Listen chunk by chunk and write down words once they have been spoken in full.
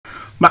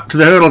Back to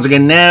the hurdles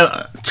again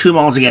now, 2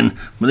 miles again,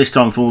 but this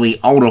time for the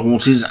older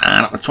horses,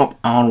 and at the top,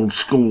 Arnold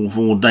School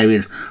for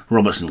David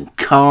Robertson,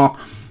 Carr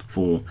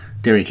for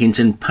Derek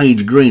Hinton,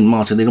 Page Green,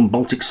 Martin Needham,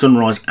 Baltic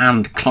Sunrise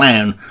and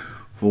Clown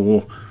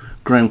for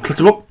Graham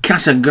Clutterbuck,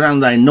 Casa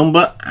Grande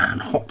Number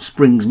and Hot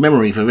Springs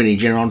Memory for Vinnie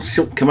Gerard,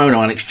 Silk Kimono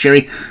Alex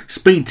Cherry,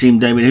 Speed Team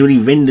David Hooley,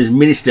 Vendors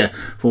Minister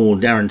for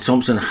Darren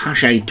Thompson,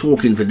 Hashay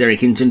Talking for Derek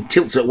Hinton,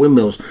 Tilts at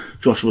Windmills,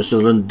 Joshua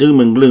Sutherland, Doom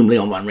and Gloom,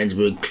 Leon Van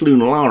Rensburg, Clune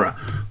Lara,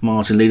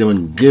 Martin Leadham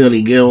and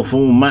Girly Girl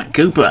for Matt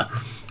Cooper,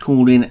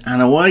 called in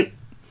and away.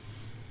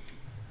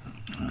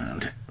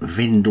 And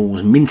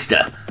Vendors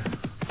Minster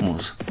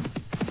was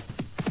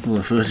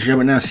the first to show,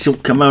 but now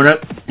Silk Kimono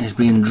is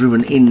being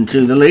driven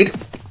into the lead.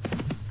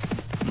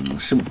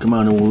 Silk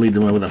Kimono will lead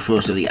them over the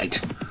first of the 8,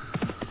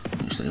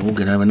 which they all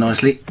get over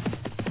nicely.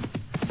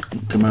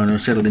 Kimono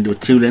settled into a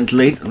 2-length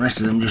lead, the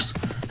rest of them just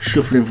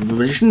shuffling from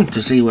position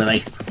to see where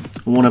they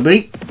want to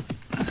be.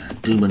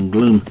 Doom and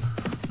Gloom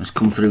has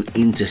come through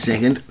into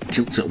second,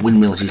 Tilts at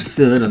Windmills is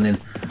third, and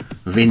then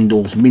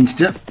Vendors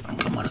Minster. I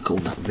think I might have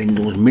called that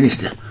Vendors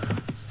Minister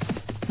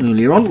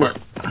earlier on,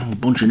 but a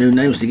bunch of new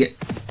names to get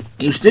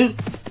used to.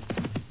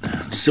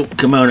 And Silk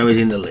Kimono is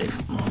in the lead.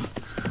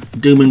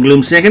 Doom and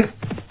Gloom second.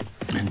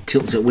 And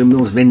Tilts at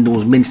Windmills,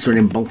 Vendors Minster, and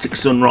then Baltic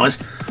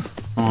Sunrise.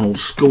 Arnold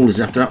School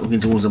is after that, looking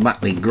towards the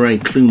back. The grey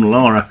Clune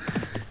Lara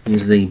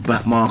is the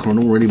back marker and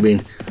already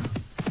been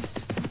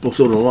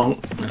bustled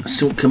along.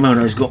 Silk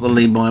Kimono's got the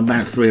lead by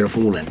about 3 or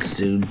 4 lengths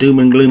to Doom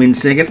and Gloom in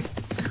second.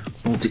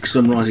 Baltic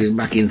Sunrise is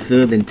back in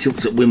third, then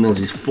Tilts at Windmills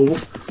is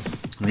fourth.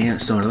 On the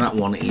outside of that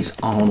one is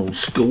Arnold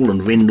School,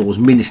 and Vendors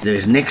Minister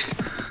is next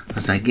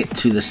as they get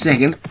to the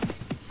second,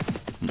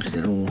 which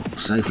they're all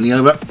safely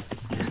over.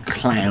 The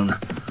Clown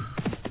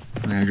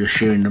now just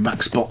sharing the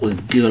back spot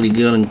with Girly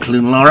Girl and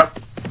Clune Lara.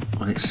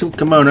 But it's Silk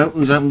Kimono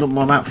who's opened up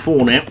by about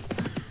 4 now,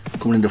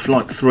 coming into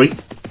flight 3.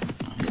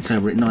 Gets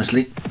over it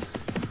nicely.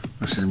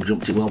 Most of them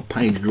jumped it well.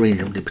 Page Green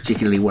jumped it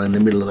particularly well in the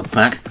middle of the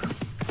pack.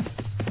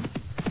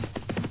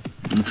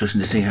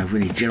 Interesting to see how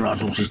Vinnie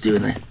Gerard's horse is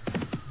doing there.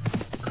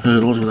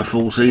 Hurdles with a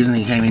full season.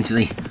 He came into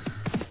the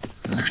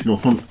National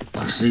Hunt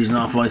last season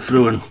halfway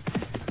through and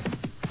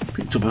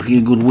picked up a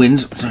few good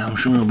wins, so I'm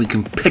sure he'll be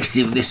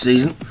competitive this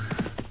season.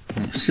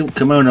 Silk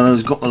Kimono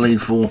has got the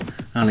lead for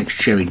Alex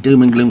Cherry.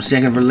 Doom and Gloom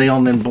second for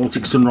Leon, then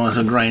Baltic Sunrise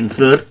for Gray in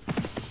third,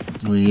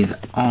 with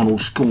Arnold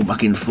School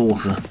back in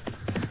fourth for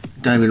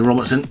David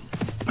Robertson,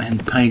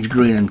 and Page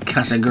Green and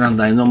Casa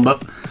Grande Number.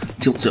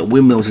 Tilts at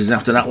Windmills is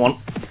after that one,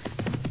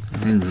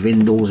 and then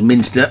Vendors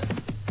Minster.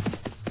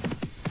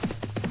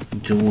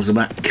 Towards the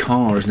back,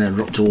 Carr is now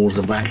dropped towards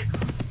the back,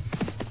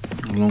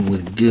 along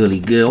with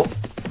Girly Girl,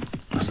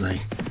 as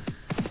they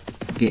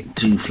get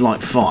to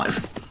flight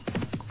 5.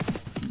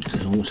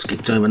 So all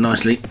skipped over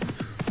nicely,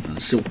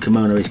 and Silk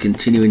Kimono is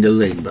continuing to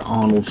lead, but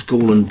Arnold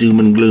School and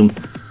Doom and Gloom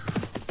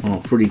are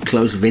pretty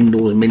close.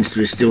 Vendors Minster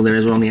is still there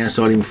as well on the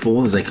outside in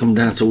fourth as they come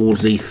down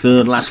towards the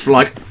third last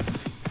flight,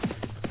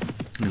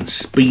 and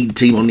Speed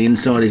Team on the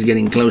inside is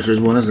getting closer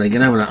as well as they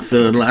get over that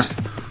third last.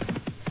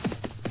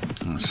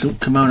 And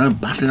Silk Kimono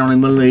battling on in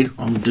the lead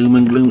on Doom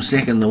and Gloom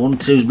second. The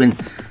 1-2's been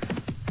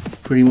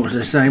pretty much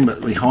the same, but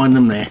behind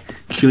them there,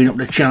 queuing up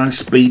the challenge.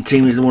 Speed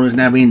Team is the one who's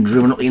now being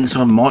driven up the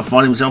inside. Might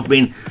find himself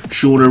being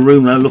short of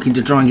room though, looking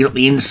to try and get up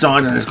the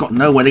inside, and has got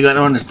nowhere to go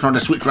there, and has tried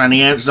to switch around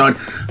the outside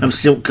of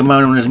Silk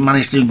Kimono and has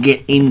managed to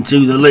get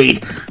into the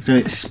lead. So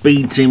it's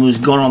Speed Team who's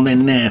gone on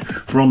then now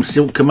from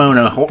Silk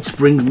Kimono. Hot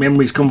Springs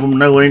Memories come from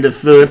nowhere into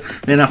third,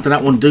 then after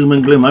that one Doom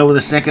and Gloom over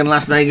the second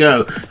last they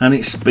go, and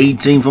it's Speed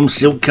Team from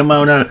Silk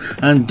Kimono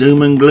and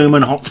Doom and Gloom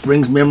and Hot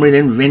Springs Memory,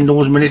 then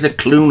Vendors Minister,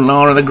 Clune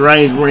Lara, the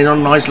Greys running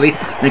on nicely.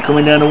 They're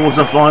coming down towards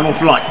the final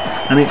flight,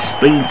 and it's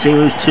Speed Team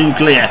who's 2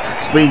 clear.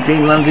 Speed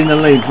Team lands in the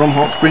lead from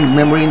Hot Springs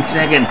Memory in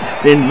second,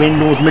 then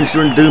Vendors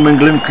Minster and Doom and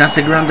Gloom,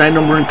 Casa Grande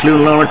Number and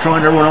Clune Lara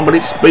trying to run on, but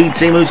it's Speed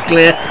Team who's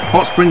clear.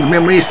 Hot Springs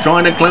Memory is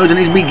trying to close and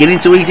is beginning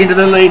to eat into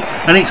the lead,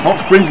 and it's Hot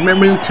Springs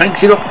Memory who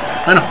takes it up,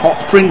 and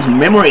Hot Springs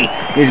Memory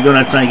is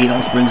going to take it.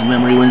 Hot Springs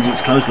Memory wins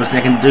its close for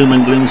second. Doom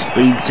and Gloom,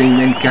 Speed Team,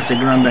 then Casa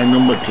Grande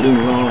Number,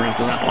 Clune Lara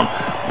after that one.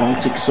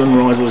 Baltic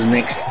Sunrise was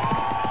next,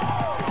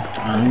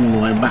 and all the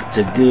way back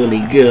to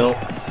Girly Girl.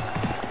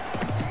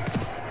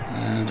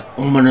 And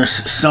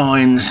ominous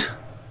signs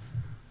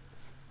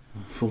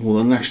for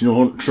the National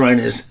Hunt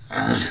trainers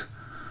as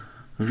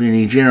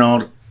Vinnie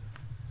Gerard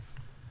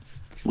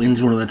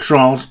wins one of the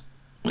trials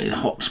with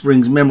Hot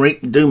Springs Memory.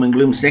 Doom and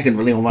Gloom second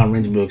for Leon Van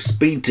Rensburg.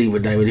 Speed Team for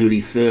David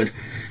Hooley third.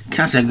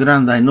 Casa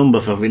Grande Number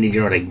for Vinnie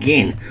Gerard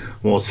again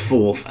was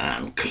fourth,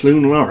 and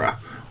Clune Lara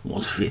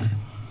was fifth.